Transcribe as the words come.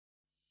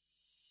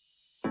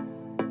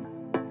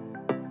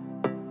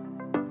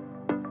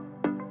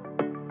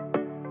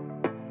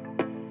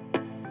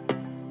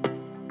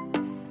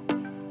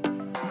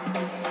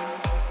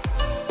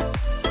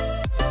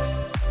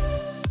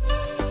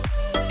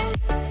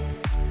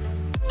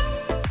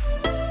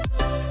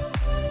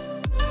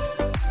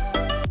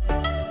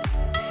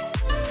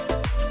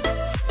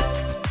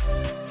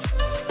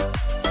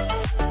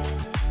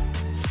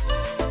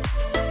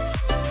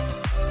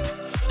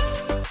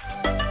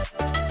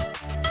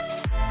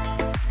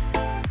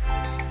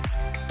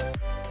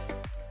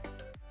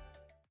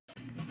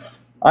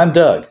I'm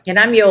Doug. And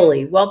I'm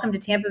Yoli. Welcome to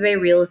Tampa Bay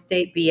Real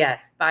Estate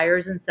BS,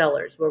 Buyers and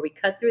Sellers, where we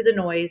cut through the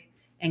noise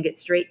and get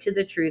straight to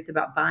the truth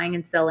about buying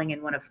and selling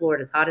in one of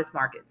Florida's hottest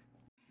markets.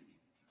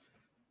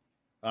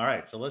 All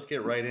right, so let's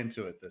get right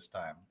into it this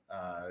time.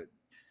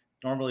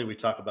 Normally, we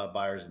talk about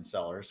buyers and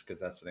sellers because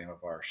that's the name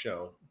of our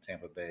show,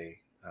 Tampa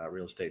Bay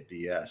Real Estate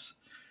BS.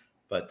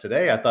 But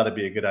today, I thought it'd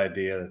be a good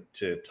idea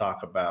to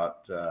talk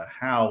about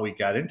how we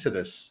got into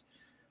this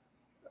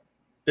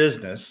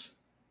business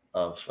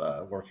of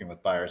working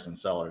with buyers and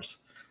sellers.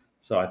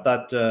 So I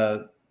thought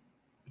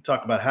we'd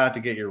talk about how to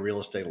get your real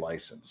estate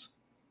license.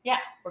 Yeah,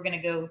 we're going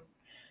to go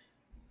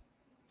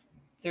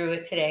through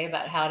it today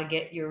about how to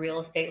get your real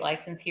estate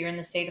license here in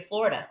the state of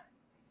Florida.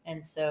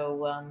 And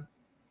so,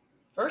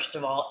 first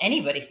of all,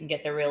 anybody can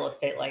get their real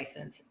estate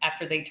license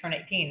after they turn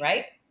 18,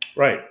 right?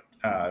 Right.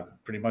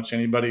 Pretty much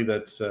anybody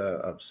that's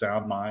of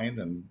sound mind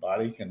and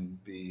body can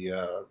be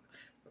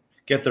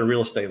get their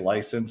real estate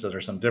license.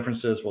 There's some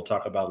differences we'll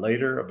talk about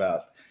later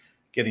about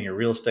getting a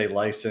real estate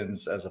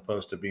license as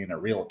opposed to being a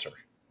realtor.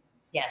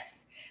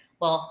 Yes.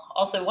 Well,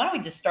 also, why don't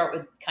we just start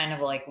with kind of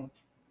like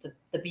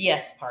the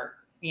BS part?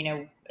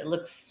 It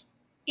looks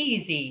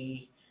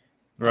easy.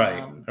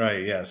 Right.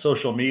 Right. Yeah.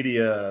 Social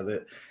media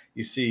that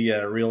you see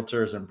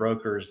realtors and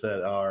brokers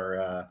that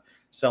are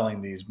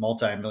selling these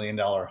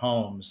multi-million-dollar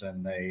homes,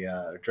 and they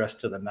dress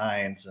to the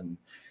nines, and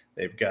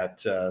they've got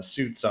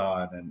suits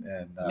on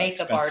and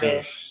Makeup expensive,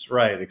 artists,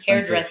 right?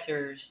 Expensive.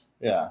 hairdressers.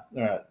 Yeah.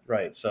 Right.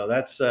 Right. So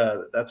that's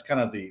kind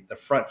of the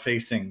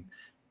front-facing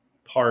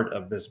part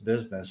of this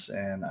business,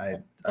 and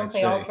Don't I'd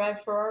they all say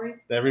drive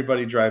Ferraris?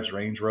 everybody drives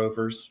Range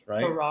Rovers,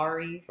 right?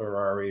 Ferraris.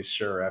 Ferraris,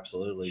 sure,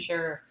 absolutely.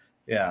 Sure.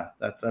 Yeah,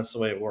 that's the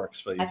way it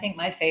works. But I think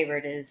my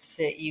favorite is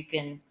that you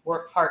can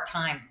work part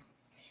time,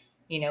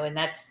 and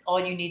that's all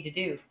you need to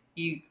do.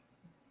 You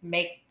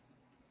make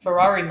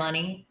Ferrari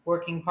money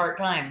working part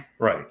time.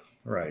 right,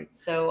 right,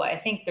 So I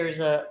think there's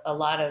a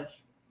lot of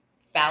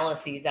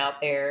fallacies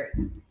out there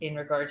in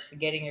regards to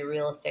getting your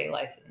real estate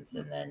license,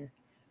 and then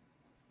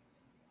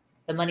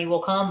the money will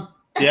come.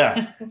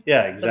 yeah,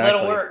 yeah, The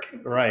little exactly. work.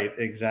 Right,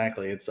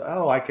 exactly. It's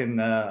I can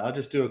I'll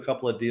just do a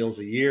couple of deals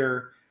a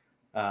year.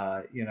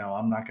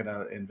 I'm not going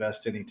to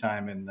invest any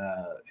time in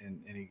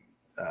any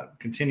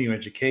continuing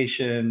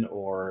education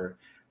or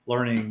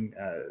learning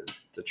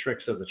the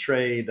tricks of the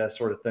trade, that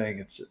sort of thing.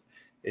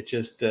 It's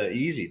just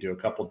easy. Do a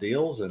couple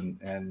deals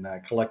and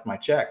collect my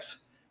checks,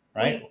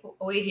 right?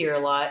 We hear a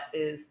lot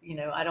is,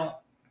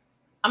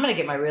 I'm going to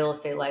get my real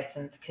estate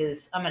license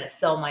because I'm going to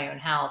sell my own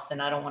house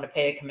and I don't want to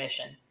pay a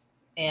commission.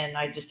 And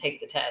I just take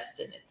the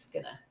test and it's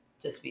going to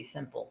just be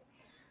simple.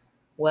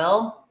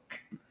 Well,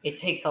 it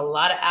takes a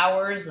lot of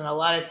hours and a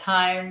lot of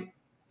time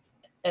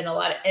and a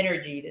lot of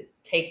energy to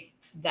take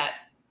that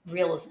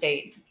real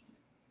estate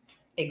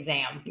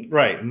exam.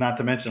 Right. Not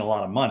to mention a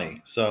lot of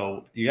money.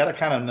 So you got to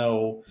kind of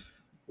know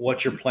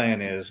what your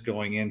plan is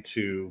going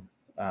into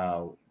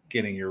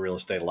getting your real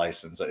estate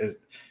license.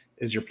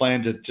 Is your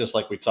plan to, just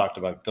like we talked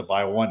about, to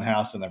buy one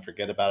house and then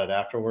forget about it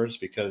afterwards?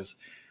 Because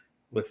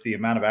with the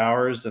amount of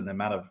hours and the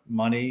amount of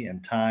money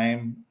and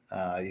time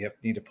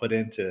need to put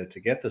in to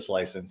get this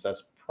license,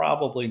 that's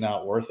probably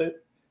not worth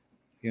it.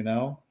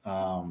 Now,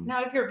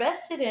 if you're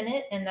vested in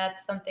it and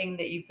that's something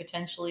that you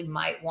potentially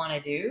might want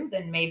to do,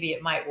 then maybe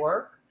it might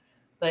work.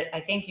 But I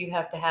think you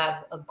have to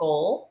have a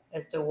goal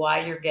as to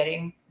why you're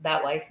getting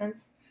that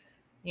license.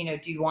 Do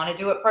you want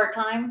to do it part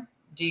time?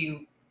 Do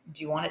you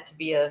want it to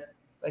be a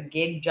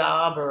gig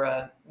job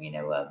or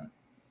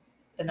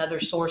another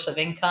source of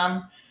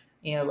income?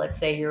 Let's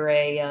say you're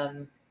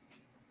a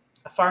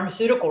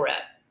pharmaceutical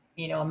rep,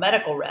 a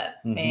medical rep,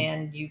 Mhm.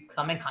 and you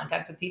come in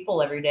contact with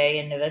people every day,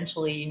 and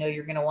eventually,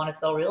 you're going to want to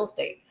sell real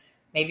estate.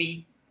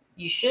 Maybe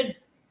you should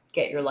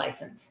get your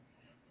license.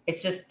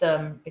 It's just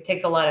it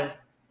takes a lot of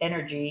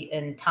energy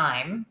and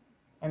time,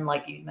 and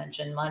like you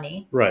mentioned,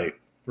 money. Right,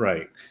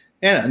 right.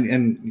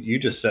 And you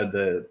just said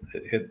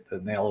hit the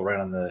nail right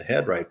on the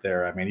head right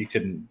there. I mean, you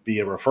can be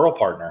a referral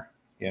partner,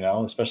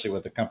 especially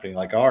with a company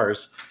like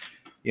ours.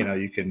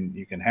 You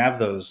can have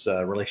those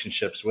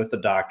relationships with the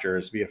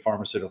doctors, be a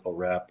pharmaceutical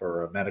rep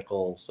or a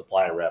medical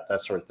supply rep,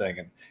 that sort of thing,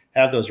 and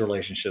have those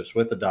relationships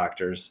with the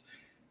doctors.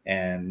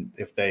 And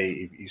if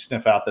you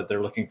sniff out that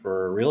they're looking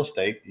for real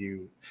estate,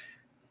 you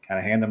kind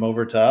of hand them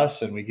over to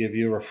us, and we give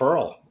you a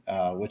referral,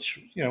 which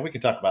we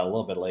can talk about a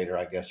little bit later,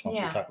 I guess, once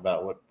we talk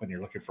about when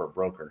you're looking for a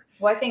broker.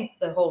 Well, I think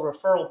the whole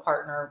referral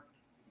partner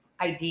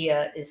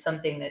idea is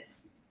something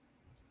that's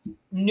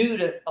new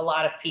to a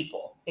lot of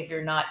people if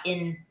you're not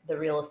in the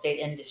real estate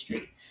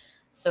industry.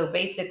 So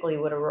basically,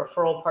 what a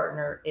referral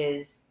partner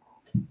is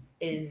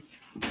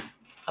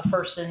a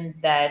person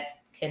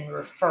that can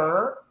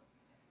refer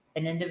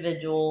an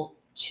individual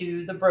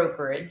to the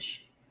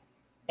brokerage,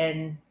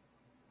 and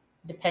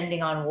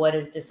depending on what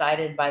is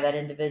decided by that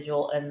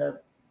individual and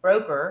the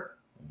broker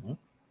Mhm.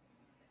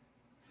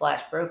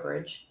 slash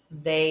brokerage,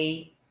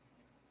 they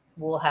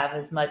will have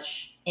as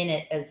much in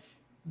it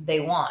as they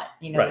want.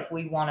 Right. If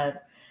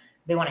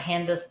they want to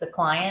hand us the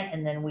client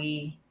and then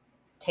we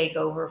take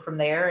over from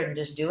there and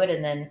just do it.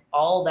 And then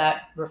all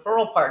that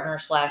referral partner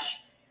slash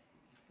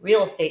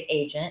real estate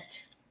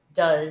agent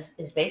does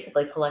is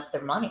basically collect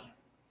their money.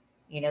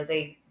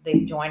 They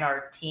join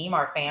our team,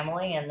 our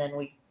family, and then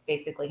we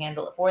basically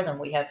handle it for them.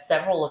 We have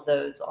several of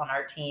those on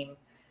our team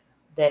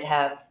that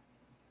have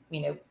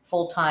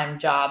full-time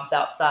jobs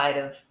outside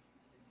of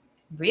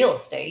real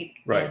estate,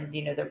 Right. and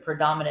their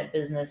predominant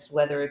business,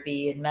 whether it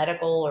be in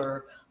medical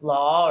or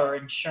law or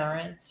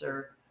insurance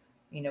or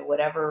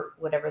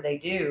whatever they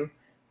do,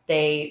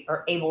 they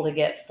are able to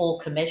get full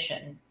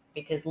commission,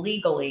 because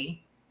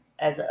legally,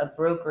 as a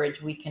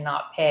brokerage, we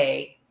cannot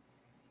pay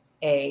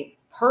a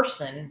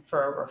person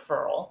for a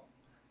referral.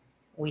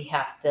 We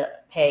have to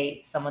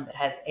pay someone that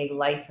has a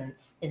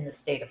license in the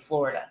state of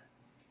Florida.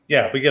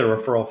 Yeah, if we get a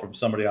referral from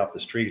somebody off the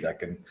street, I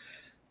can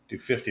do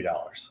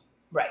 $50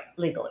 Right,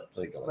 legally.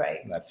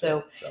 Right. And that's So,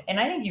 it. So and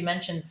I think you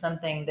mentioned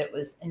something that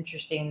was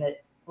interesting,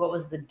 that what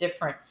was the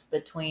difference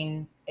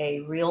between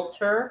a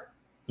realtor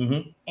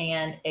Mhm.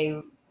 and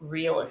a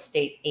real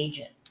estate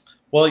agent?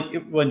 Well,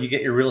 when you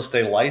get your real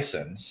estate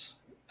license,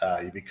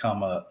 you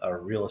become a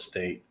real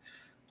estate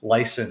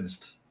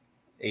licensed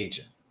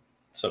agent,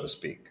 so to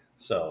speak.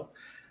 So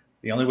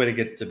the only way to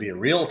get to be a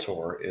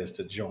realtor is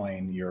to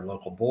join your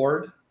local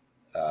board,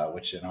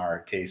 which in our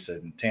case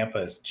in Tampa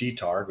is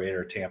GTAR,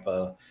 Greater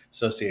Tampa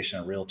Association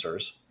of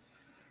Realtors.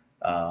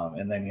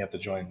 And then you have to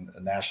join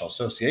the National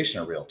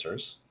Association of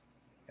Realtors.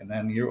 And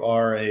then you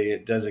are a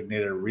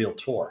designated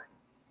realtor.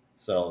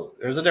 So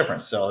there's a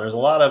difference. So there's a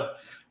lot of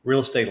real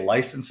estate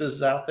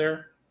licenses out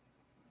there,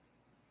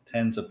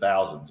 tens of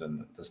thousands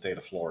in the state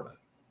of Florida,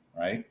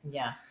 right?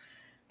 Yeah.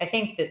 I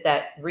think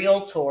that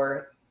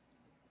realtor,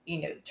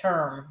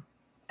 term,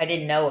 I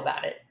didn't know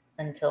about it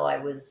until I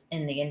was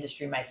in the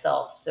industry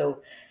myself.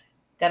 So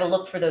got to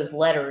look for those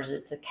letters.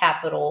 It's a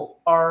capital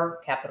R,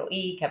 capital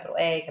E, capital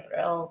A, capital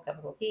L,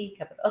 capital T,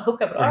 capital O,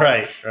 capital R,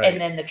 Right.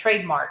 and then the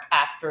trademark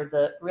after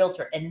the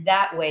realtor. And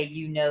that way,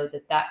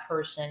 that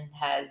person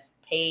has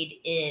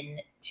paid in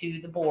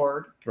to the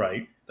board.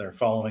 Right. They're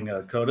following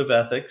a code of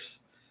ethics.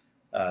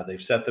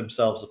 They've set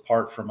themselves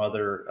apart from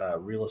other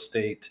real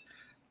estate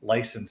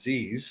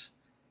licensees,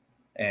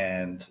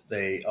 and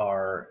they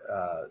are,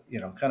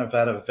 kind of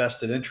out of a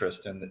vested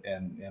interest in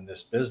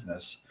this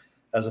business,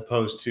 as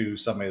opposed to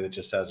somebody that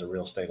just has a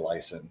real estate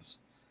license,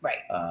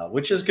 Right.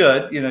 Which is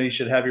good. You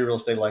should have your real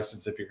estate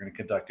license if you're going to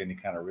conduct any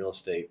kind of real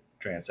estate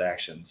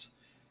transactions,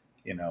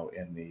 in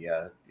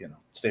the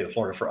state of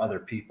Florida for other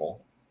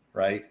people,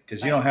 right?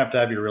 Because you don't have to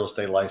have your real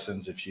estate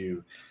license if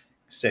you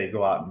say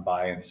go out and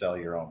buy and sell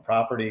your own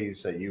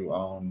properties that you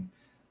own,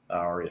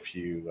 or if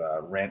you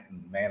rent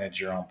and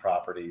manage your own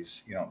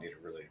properties. You don't need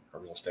a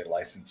real estate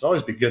license. It's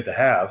always be good to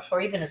have.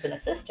 Or even as an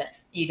assistant,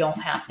 you don't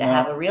have to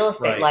have a real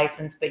estate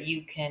license, but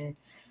you can.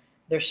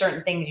 There's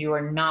certain things you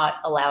are not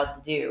allowed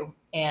to do,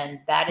 and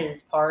that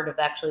is part of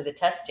actually the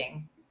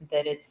testing.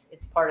 That it's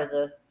part of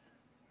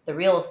the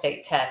real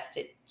estate test.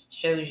 It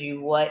shows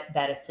you what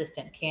that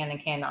assistant can and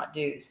cannot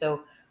do.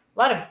 So a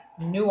lot of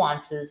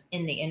nuances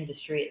in the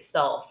industry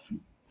itself.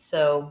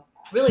 So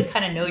really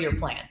kind of know your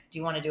plan. Do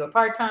you want to do it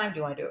part-time? Do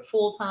you want to do it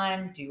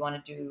full-time? Do you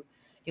want to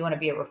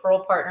be a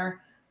referral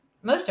partner?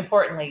 Most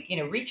importantly,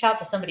 reach out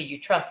to somebody you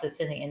trust that's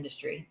in the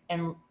industry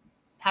and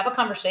have a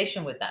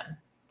conversation with them.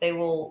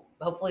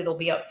 Hopefully they'll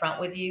be upfront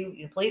with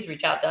you. Please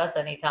reach out to us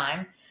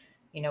anytime.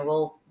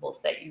 We'll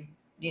set you,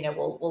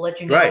 we'll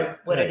let you know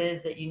what it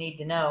is that you need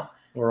to know.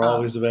 We're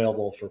always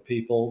available for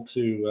people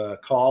to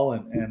call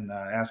and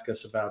ask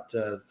us about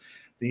the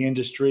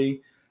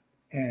industry.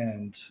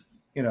 And,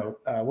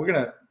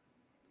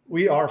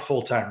 we are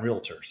full-time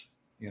realtors.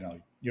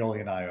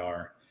 Yoli and I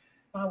are.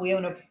 We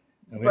own a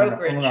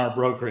brokerage. We own our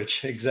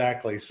brokerage.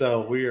 Exactly.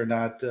 So we are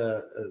not,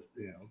 a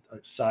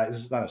side. This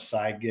is not a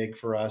side gig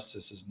for us.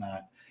 This is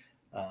not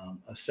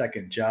a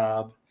second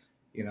job.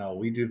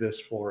 We do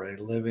this for a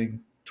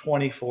living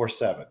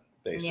 24/7,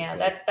 basically. Yeah,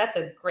 that's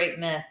a great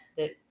myth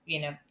that,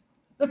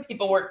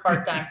 people work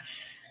part-time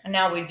and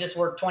now we just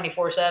work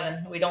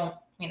 24/7. We don't,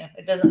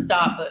 it doesn't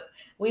stop, but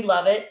we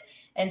love it.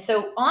 And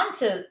so on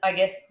to, I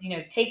guess,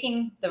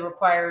 taking the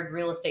required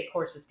real estate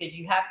courses, because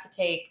you have to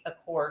take a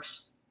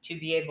course to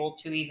be able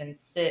to even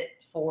sit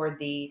for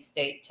the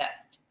state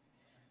test.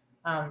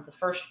 The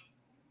first,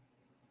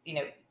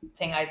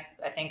 thing I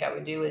think I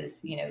would do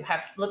is,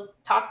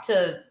 talk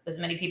to as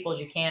many people as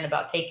you can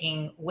about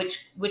taking which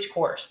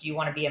course. Do you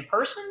want to be in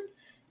person?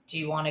 Do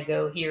you want to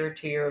go here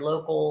to your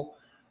local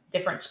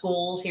different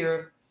schools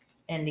here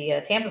in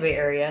the Tampa Bay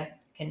area?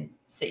 Can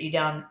sit you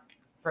down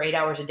for 8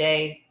 hours a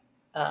day,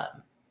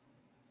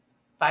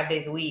 5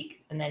 days a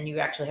week, and then you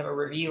actually have a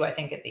review, I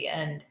think, at the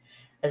end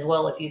as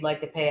well, if you'd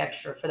like to pay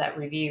extra for that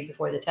review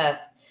before the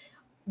test.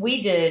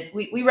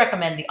 We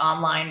recommend the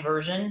online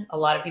version. A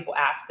lot of people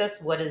ask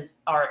us what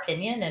is our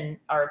opinion, and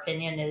our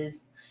opinion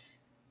is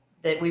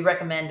that we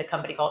recommend a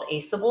company called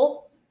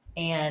Aceable.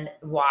 And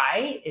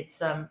why?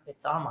 It's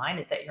online,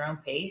 it's at your own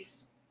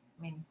pace.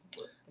 I mean,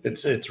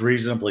 it's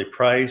reasonably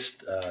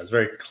priced. It's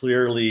very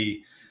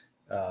clearly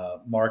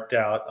marked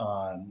out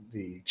on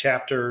the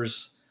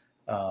chapters.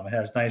 It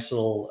has nice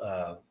little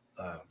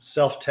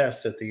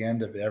self-tests at the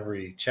end of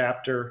every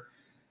chapter.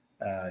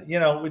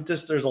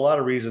 there's a lot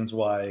of reasons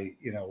why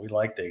we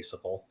like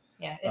Aceable.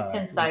 Yeah,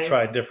 it's We've tried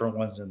concise. different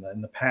ones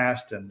in the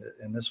past, and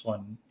this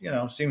one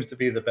seems to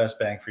be the best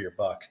bang for your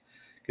buck,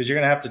 because you're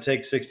going to have to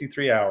take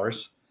 63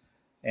 hours,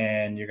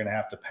 and you're going to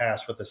have to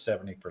pass with a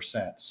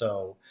 70%.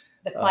 So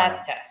The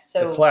class test. the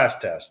So class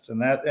test,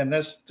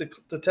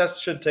 the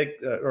test should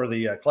take, or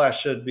the class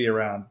should be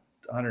around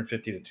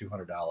 $150 to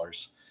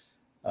 $200.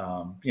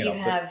 you But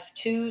have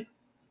two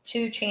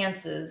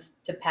chances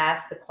to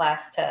pass the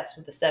class test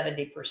with the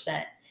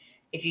 70%.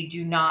 If you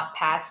do not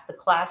pass the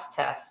class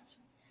test,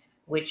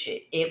 which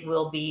it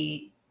will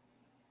be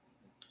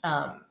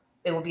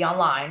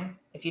online.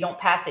 If you don't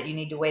pass it, you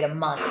need to wait a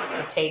month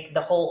to take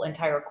the whole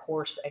entire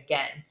course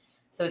again.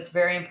 So it's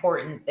very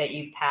important that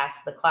you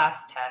pass the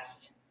class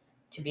test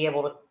to be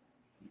able to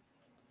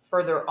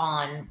further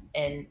on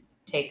and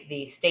take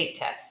the state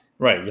test.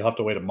 right, you'll have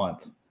to wait a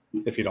month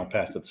if you don't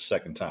pass it the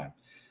second time.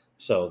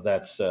 So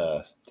that's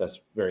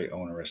very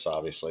onerous.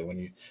 Obviously, when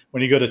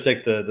you go to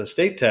take the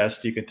state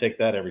test, you can take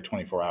that every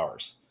 24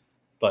 hours.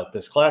 But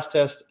this class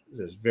test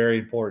is very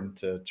important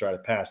to try to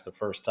pass the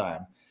first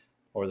time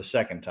or the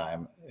second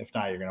time. If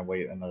not, you're going to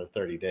wait another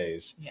 30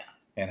 days. Yeah.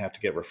 And have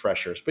to get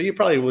refreshers. But you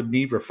probably would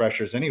need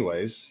refreshers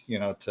anyways,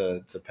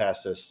 to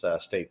pass this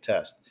state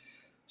test.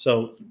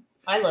 So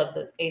I love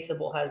that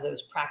Aceable has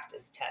those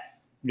practice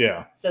tests.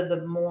 yeah. So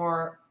the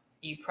more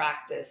you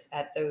practice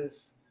at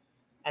those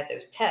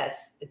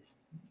tests, it's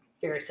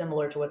very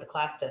similar to what the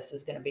class test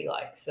is going to be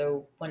like.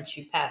 So once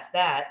you pass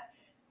that,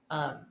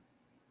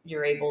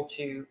 you're able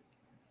to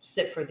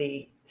sit for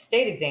the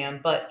state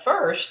exam. But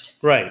first,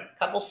 right, a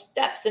couple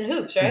steps and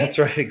hoops, right? That's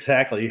right,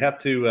 exactly. You have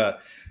to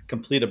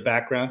complete a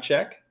background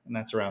check, and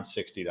that's around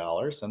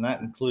 $60, and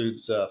that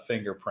includes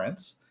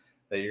fingerprints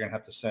that you're going to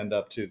have to send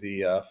up to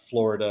the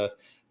Florida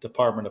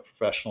Department of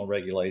Professional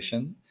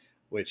Regulation,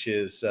 which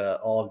is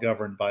all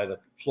governed by the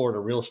Florida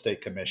Real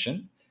Estate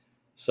Commission.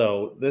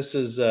 So this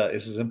is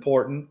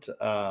important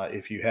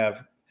if you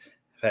have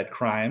had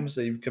crimes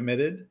that you've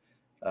committed,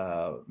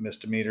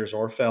 misdemeanors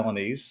or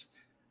felonies.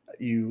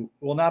 You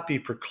will not be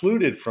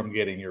precluded from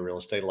getting your real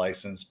estate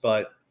license,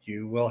 but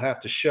you will have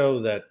to show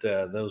that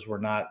those were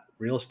not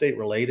real estate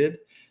related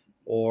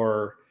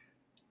or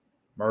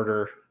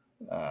murder,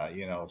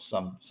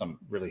 some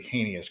really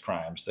heinous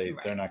crimes.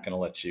 They're not going to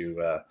let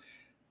you,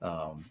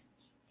 um,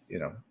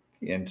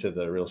 into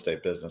the real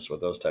estate business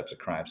with those types of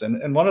crimes.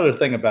 And one other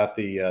thing about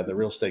the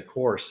real estate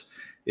course,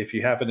 if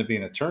you happen to be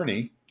an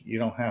attorney, you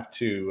don't have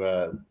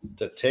to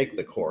take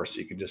the course.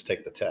 You can just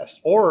take the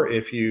test. Or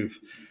if you've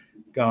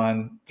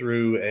gone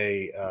through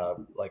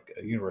like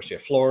a University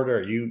of Florida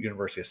or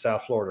University of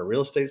South Florida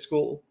real estate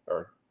school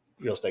or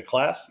real estate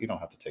class, you don't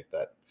have to take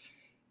that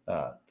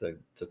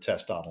the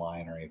test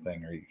online or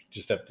anything, or you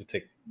just have to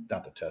take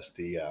not the test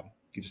you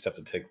just have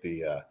to take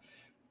the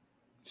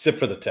sit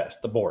for the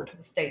test, the board,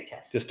 The state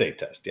test. the state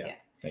test. Yeah.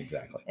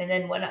 Exactly. And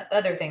then one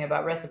other thing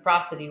about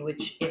reciprocity,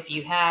 which if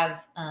you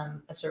have a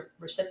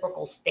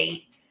reciprocal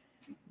state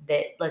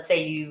that, let's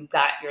say you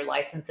got your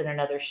license in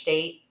another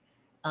state,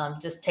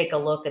 just take a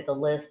look at the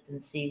list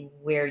and see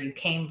where you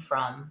came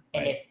from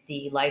and Right. if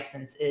the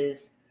license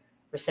is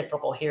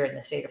reciprocal here in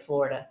the state of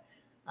Florida.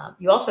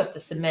 You also have to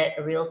submit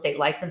a real estate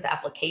license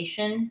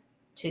application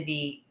to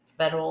the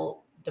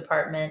Federal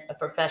Department of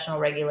Professional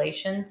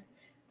Regulations.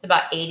 It's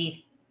about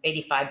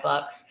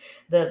 $85.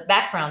 The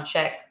background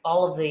check,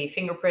 all of the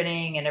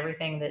fingerprinting and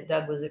everything that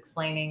Doug was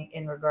explaining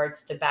in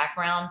regards to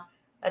background,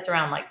 that's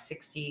around like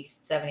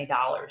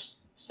 $60-$70.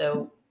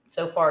 So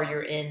far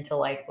you're into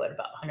like what,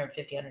 about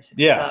 150,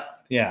 160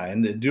 bucks. Yeah,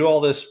 and do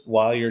all this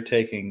while you're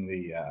taking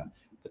the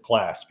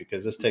class,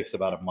 because this takes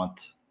about a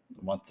month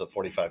to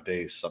 45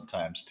 days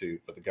sometimes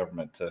for the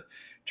government to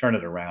turn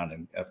it around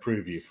and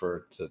approve you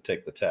to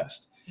take the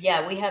test.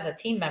 Yeah, we have a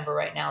team member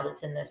right now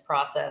that's in this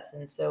process,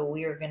 and so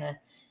we are going to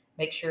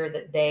make sure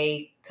that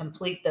they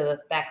complete the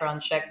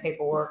background check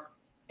paperwork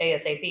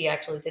ASAP,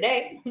 actually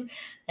today,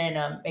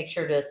 and make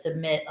sure to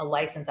submit a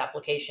license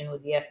application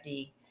with the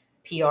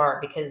FDPR,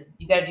 because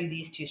you got to do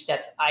these two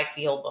steps, I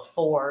feel,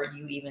 before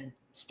you even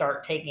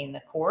start taking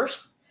the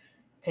course,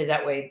 because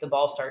that way the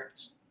ball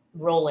starts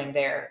rolling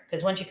there.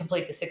 Because once you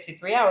complete the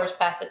 63 hours,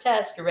 pass the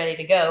test, you're ready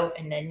to go,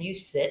 and then you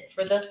sit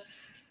for the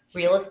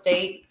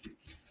state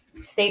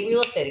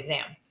real estate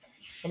exam.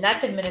 And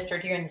that's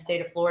administered here in the state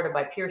of Florida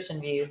by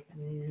Pearson View.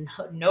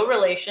 No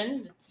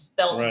relation. It's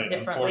spelled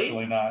differently.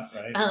 Unfortunately not,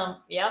 right?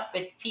 Yep,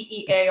 it's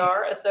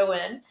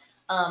PEARSON.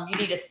 You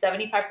need a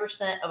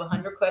 75% of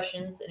 100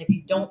 questions. And if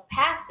you don't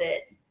pass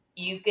it,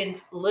 you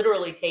can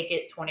literally take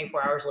it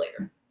 24 hours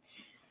later.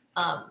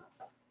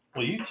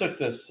 Well, you took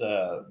this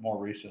more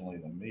recently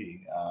than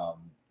me.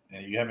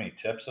 And you have any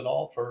tips at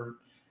all for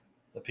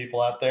the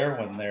people out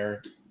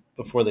there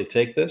before they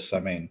take this? I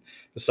mean,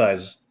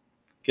 besides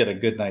get a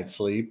good night's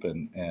sleep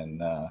and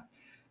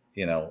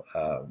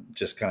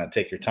just kind of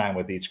take your time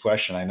with each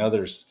question. I know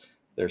there's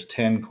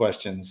 10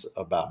 questions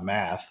about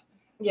math.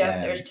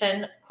 Yeah, there's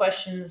 10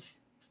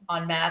 questions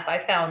on math. I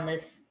found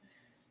this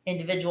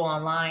individual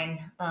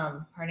online.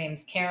 Her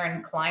name's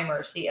Karen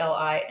Clymer,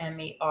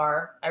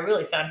 Climer. I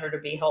really found her to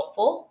be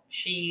helpful.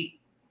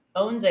 She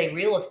owns a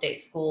real estate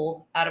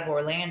school out of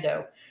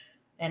Orlando,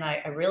 and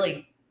I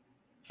really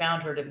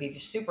found her to be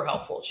super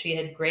helpful. She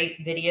had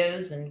great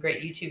videos and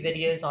great YouTube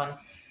videos on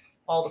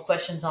all the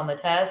questions on the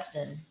test,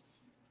 and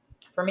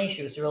for me,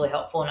 she was really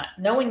helpful. And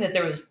knowing that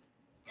there was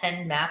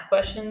 10 math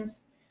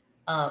questions,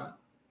 um,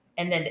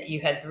 and then that you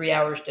had 3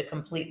 hours to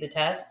complete the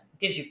test,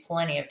 gives you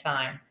plenty of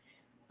time.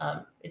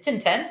 It's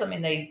intense. I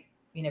mean, they,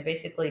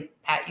 basically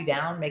pat you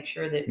down, make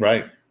sure that,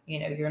 Right.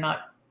 you're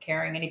not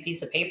carrying any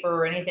piece of paper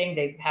or anything.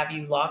 They have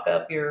you lock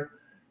up your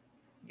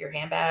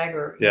handbag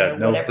or, Yeah.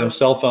 No whatever.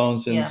 cell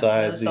phones Yeah,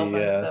 inside no cell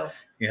phones. So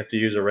you have to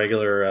use a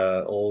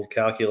regular old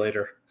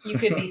calculator. you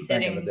could be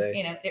Back in the sitting,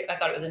 day. I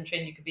thought it was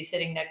interesting. You could be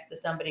sitting next to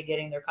somebody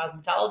getting their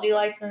cosmetology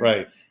license,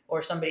 Right.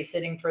 or somebody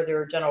sitting for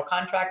their general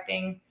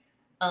contracting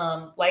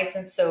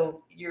license.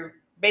 So you're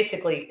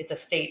basically, it's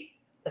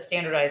a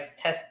standardized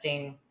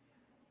testing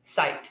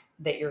site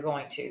that you're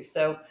going to.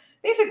 So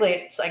basically,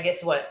 it's, I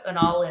guess, what, an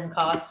all-in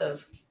cost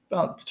of.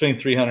 About between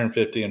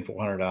 $350 and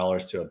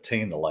 $400 to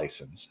obtain the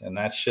license, and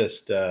that's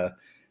just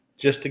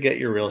to get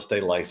your real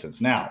estate license.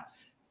 Now,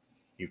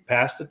 you've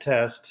passed the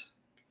test.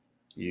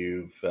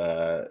 You've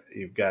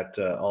got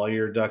all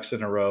your ducks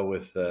in a row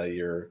with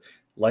your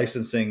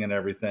licensing and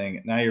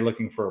everything. Now you're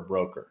looking for a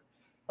broker.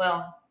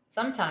 Well,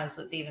 sometimes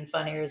what's even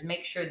funnier is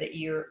make sure that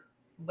your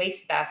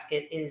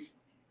wastebasket is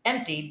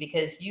empty,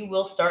 because you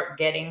will start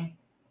getting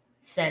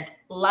sent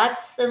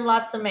lots and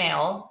lots of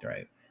mail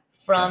Right.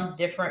 from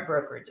different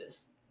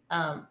brokerages.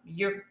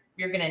 You're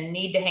going to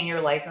need to hang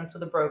your license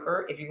with a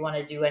broker if you want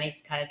to do any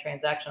kind of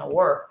transactional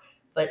work,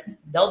 but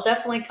they'll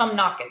definitely come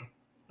knocking,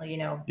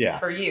 Yeah.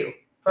 for you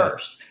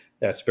first.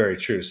 That's very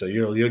true. So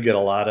you'll get a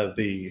lot of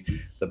the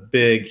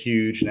big,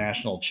 huge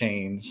national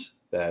chains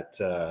that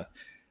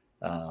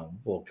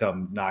will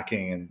come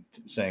knocking and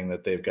saying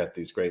that they've got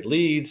these great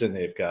leads and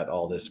they've got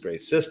all this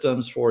great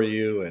systems for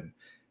you. And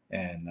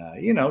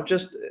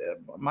just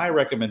my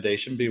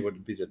recommendation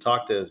would be to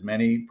talk to as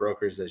many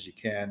brokers as you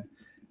can,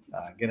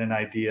 get an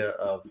idea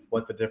of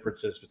what the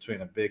difference is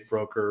between a big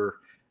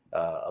broker,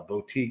 a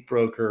boutique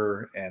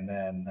broker, and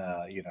then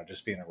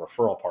just being a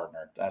referral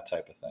partner, that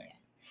type of thing.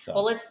 So,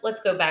 well,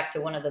 let's go back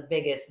to one of the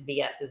biggest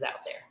BSs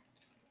out there.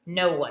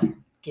 No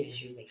one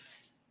gives you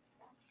leads.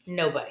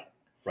 Nobody.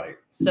 right.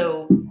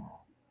 So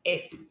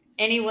if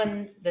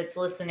anyone that's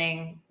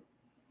listening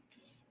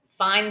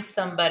finds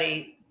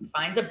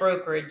a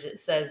brokerage that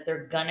says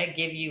they're gonna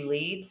give you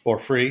leads For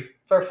free.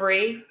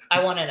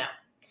 I want to know.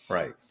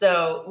 Right.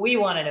 So we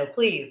want to know.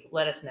 Please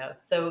let us know.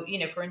 So,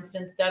 for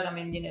instance, Doug, I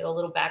mean, a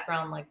little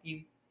background, like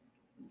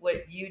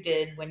what you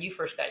did when you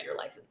first got your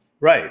license.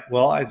 Right.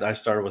 Well, I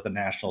started with a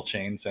national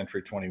chain,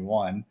 Century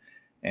 21,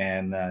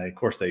 and of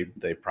course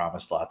they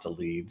promised lots of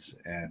leads.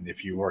 And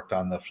if you worked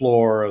on the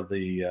floor of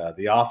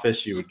the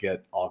office, you would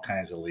get all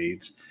kinds of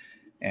leads,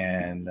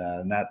 and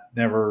that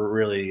never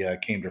really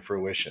came to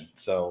fruition.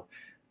 So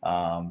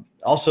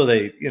also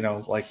they,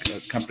 like a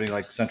company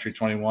like Century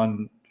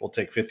 21 will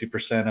take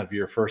 50% of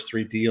your first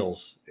 3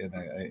 deals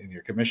in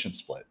your commission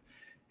split,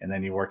 and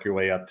then you work your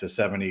way up to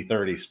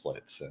 70-30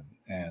 splits,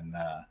 and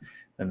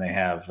then they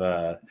have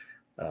a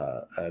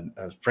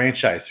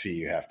franchise fee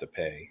you have to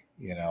pay,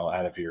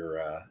 out of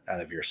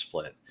your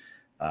split,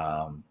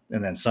 and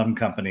then some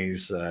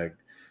companies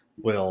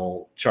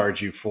will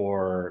charge you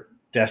for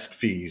desk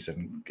fees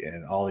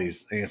and all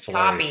these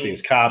ancillary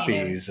fees,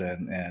 copies,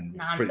 and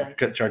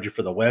charge you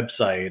for the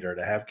website, or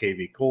to have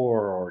KV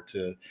Core, or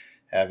to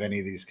have any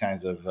of these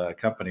kinds of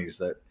companies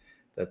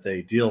that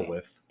they deal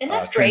with. And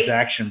that's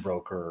transaction great.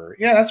 broker.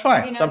 Yeah, that's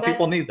fine. Some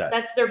people need that.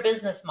 That's their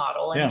business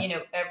model. And, Yeah.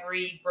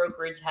 Every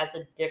brokerage has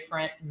a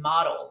different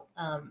model.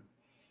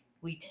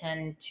 We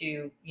tend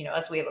to,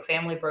 us, we have a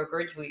family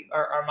brokerage.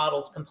 Our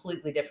model is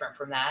completely different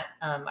from that.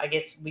 I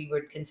guess we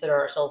would consider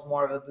ourselves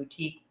more of a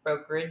boutique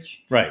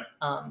brokerage. Right.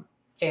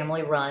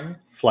 Family run.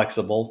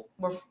 Flexible.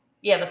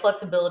 The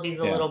flexibility is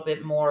a little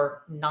bit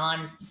more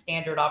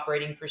non-standard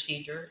operating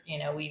procedure.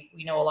 We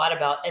know a lot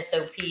about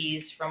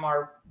SOPs from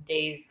our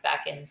days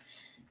back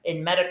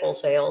in medical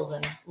sales,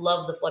 and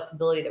love the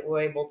flexibility that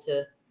we're able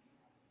to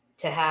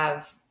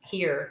have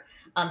here.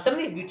 Some of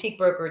these boutique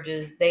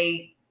brokerages,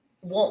 they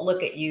won't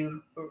look at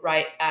you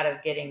right out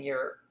of getting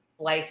your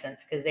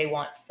license, because they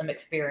want some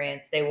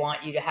experience. They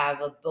want you to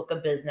have a book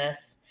of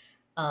business.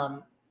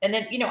 And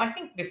then, I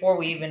think before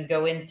we even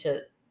go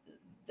into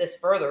this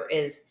further,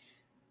 is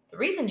the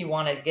reason you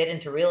want to get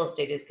into real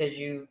estate is because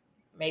you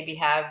maybe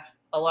have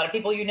a lot of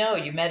people you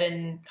met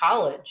in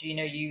college.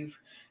 You've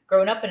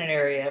grown up in an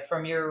area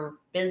from your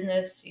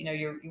business.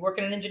 You work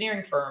in an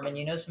engineering firm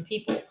and some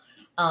people.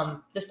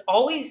 Just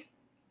always,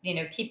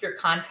 keep your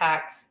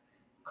contacts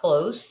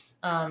close.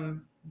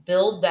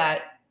 Build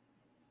that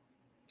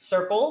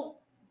circle.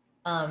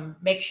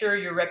 Make sure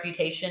your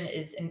reputation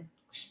is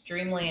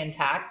extremely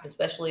intact,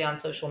 especially on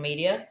social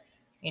media.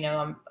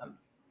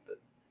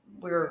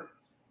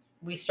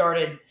 We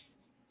started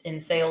in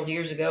sales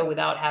years ago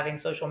without having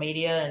social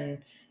media,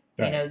 and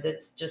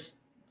that's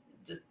just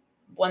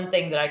one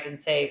thing that I can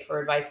say for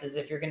advice is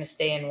if you're going to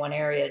stay in one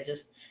area,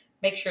 just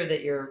make sure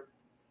that your,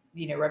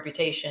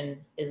 reputation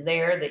is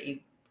there, that you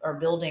are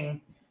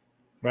building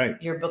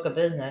Right. your book of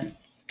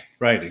business.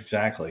 Right.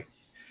 Exactly.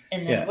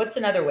 And then Yeah. what's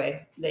another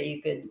way that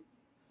you could?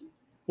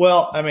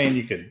 Well, I mean,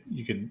 you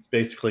could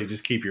basically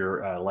just keep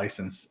your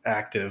license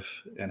active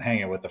and hang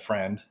it with a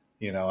friend.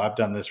 I've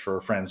done this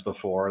for friends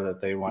before that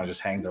they want to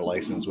just hang their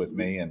license with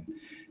me, and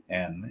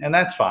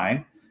that's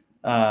fine.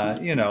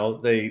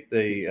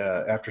 They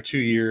after 2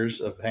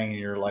 years of hanging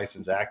your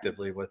license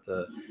actively with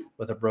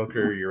a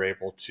broker, you're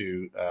able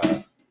to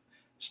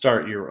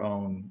start your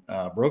own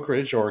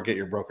brokerage or get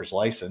your broker's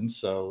license.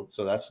 So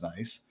that's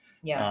nice.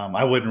 Yeah.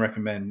 I wouldn't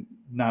recommend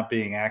not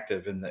being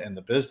active in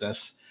the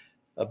business,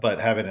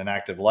 but having an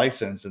active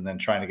license and then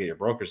trying to get your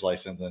broker's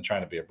license and then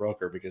trying to be a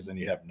broker, because then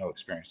you have no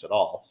experience at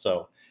all.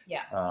 So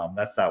Yeah.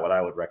 that's not what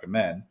I would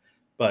recommend.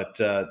 But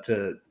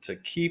to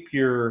keep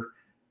your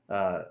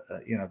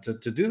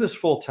to do this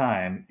full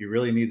time, you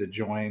really need to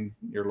join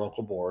your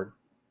local board.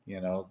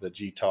 The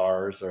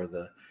GTARs or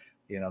the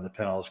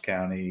Pinellas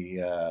County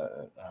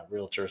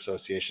Realtor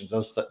Associations,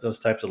 those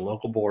types of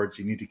local boards.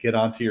 You need to get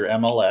onto your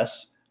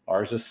MLS.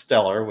 Ours is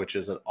Stellar, which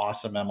is an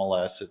awesome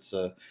MLS. It's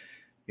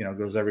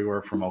goes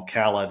everywhere from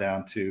Ocala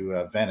down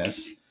to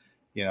Venice,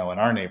 in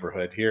our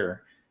neighborhood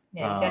here.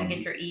 Yeah, you got to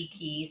get your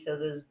e-key. So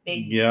those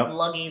big, Yep.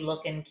 luggy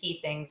looking key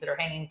things that are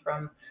hanging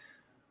from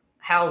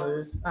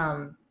houses.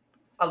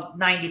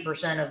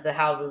 90% of the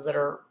houses that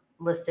are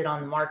listed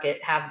on the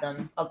market have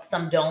them.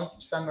 Some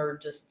don't. Some are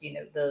just,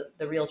 the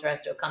realtor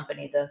has to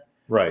accompany the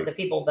Right.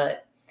 people,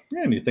 but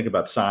Yeah, and you think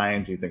about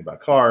signs, you think about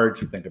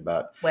cards, you think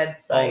about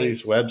websites, all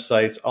these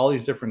websites, all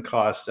these different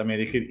costs. I mean,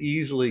 it could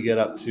easily get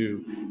up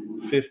to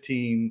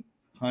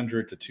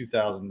 $1,500 to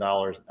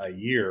 $2,000 a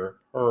year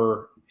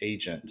per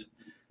agent.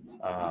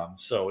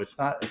 So it's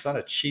not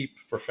a cheap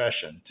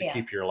profession to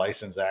keep your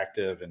license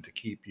active and to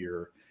keep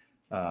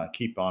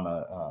keep on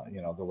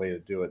the way to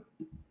do it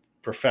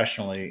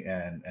professionally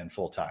and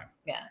full time.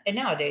 Yeah, and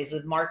nowadays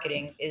with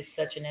marketing is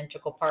such an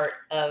integral part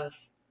of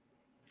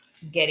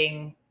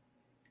getting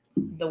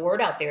the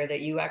word out there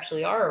that you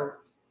actually are,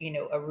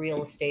 a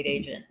real estate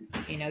agent.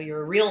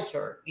 You're a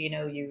realtor.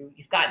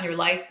 You've gotten your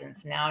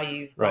license. Now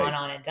you've gone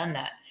on and done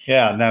that.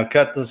 Yeah. Now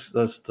cut this.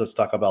 Let's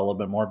talk about a little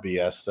bit more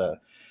BS.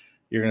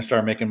 You're going to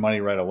start making money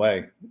right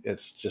away.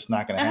 It's just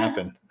not going to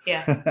happen.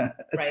 Yeah.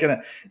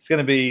 It's going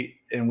to be,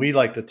 and we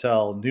like to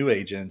tell new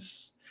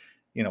agents,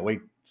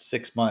 wait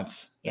 6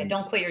 months. Yeah.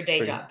 Don't quit your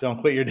day job.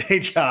 Don't quit your day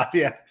job.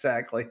 Yeah,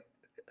 exactly.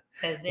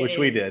 Which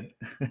we did,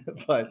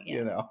 but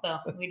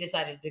well, we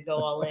decided to go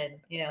all in,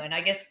 and I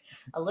guess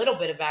a little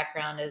bit of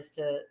background as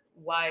to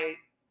why,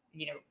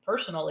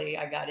 personally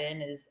I got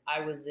in is I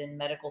was in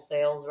medical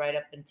sales right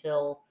up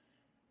until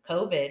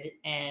COVID,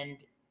 and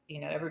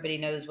everybody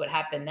knows what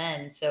happened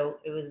then. So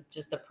it was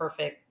just a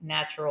perfect,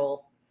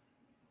 natural,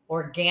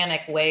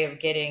 organic way of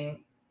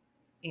getting,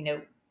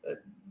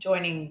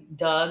 joining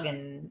Doug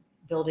and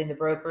building the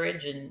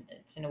brokerage, and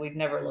it's, we've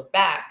never looked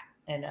back.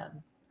 And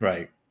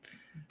right.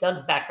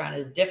 Doug's background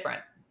is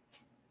different.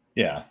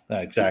 Yeah,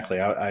 exactly.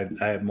 I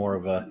have more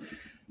of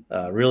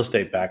a real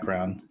estate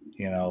background,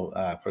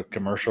 for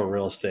commercial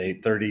real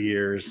estate. 30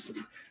 years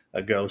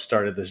ago,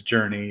 started this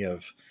journey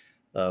of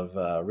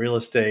real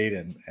estate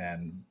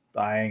and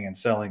buying and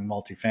selling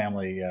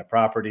multifamily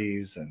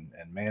properties and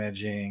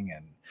managing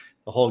and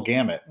the whole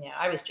gamut. Yeah,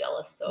 I was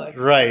jealous, so I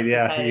right.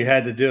 Yeah, you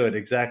had to do it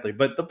exactly.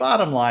 But the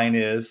bottom line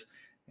is,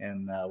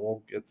 and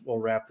we'll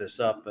wrap this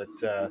up. But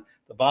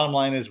the bottom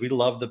line is, we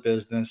love the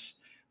business.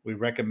 We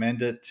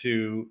recommend it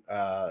to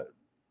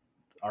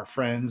our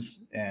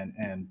friends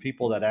and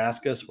people that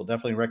ask us. We'll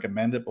definitely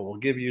recommend it, but we'll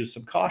give you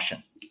some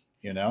caution,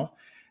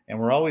 and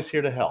we're always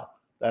here to help.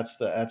 That's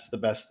the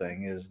best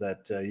thing, is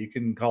that you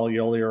can call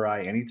Yoli or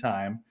I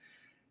anytime,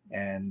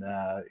 and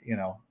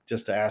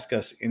just to ask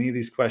us any of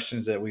these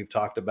questions that we've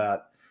talked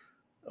about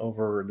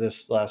over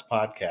this last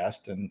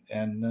podcast, and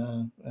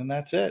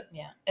that's it.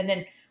 Yeah, and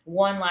then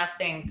one last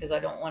thing, because I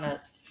don't want to,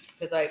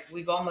 because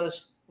we've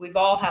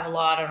all have a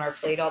lot on our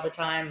plate all the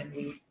time, and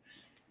we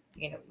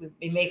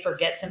may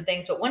forget some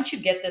things, but once you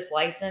get this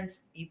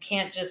license, you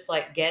can't just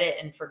like get it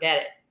and forget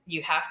it.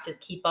 You have to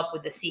keep up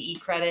with the CE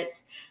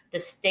credits. The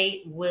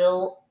state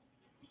will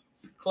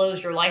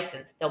close your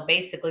license. They'll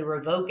basically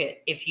revoke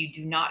it if you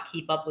do not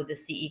keep up with the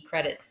CE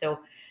credits. So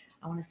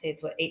I want to say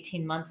it's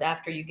 18 months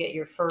after you get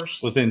your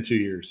first. Within 2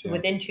 years. Yeah.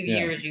 Within 2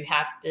 years, you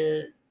have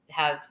to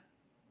have.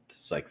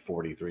 It's like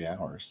 43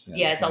 hours.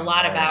 Yeah, it's a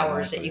lot of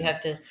hours that you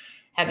have to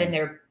have in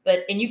there,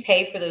 and you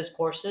pay for those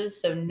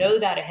courses. So know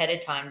that ahead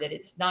of time, that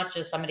it's not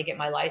just I'm going to get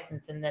my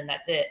license and then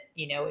that's it.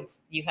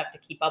 It's, you have to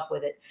keep up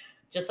with it,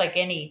 just like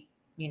any,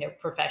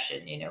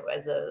 profession,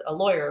 as a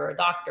lawyer or a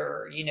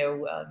doctor,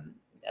 a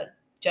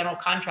general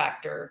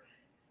contractor,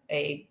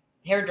 a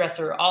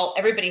hairdresser,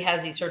 everybody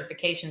has these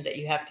certifications that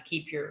you have to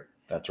keep your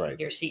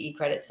CE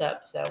credits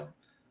up. So,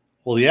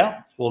 well,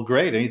 yeah. Well,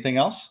 great. Anything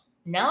else?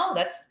 No,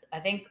 that's, I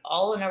think,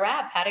 all in a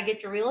wrap. How to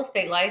get your real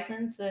estate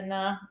license, and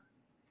love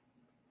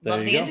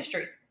the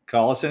industry.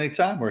 Call us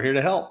anytime. We're here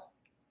to help.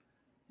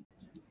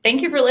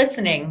 Thank you for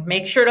listening.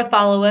 Make sure to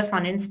follow us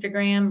on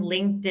Instagram,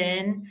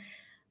 LinkedIn,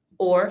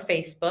 or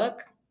Facebook.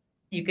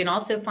 You can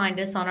also find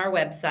us on our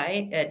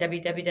website at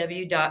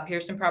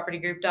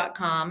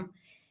www.pearsonpropertygroup.com.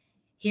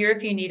 Here,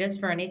 if you need us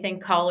for anything,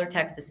 call or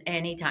text us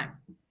anytime.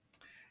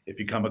 If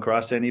you come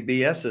across any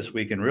BS this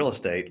week in real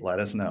estate, let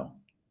us know.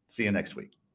 See you next week.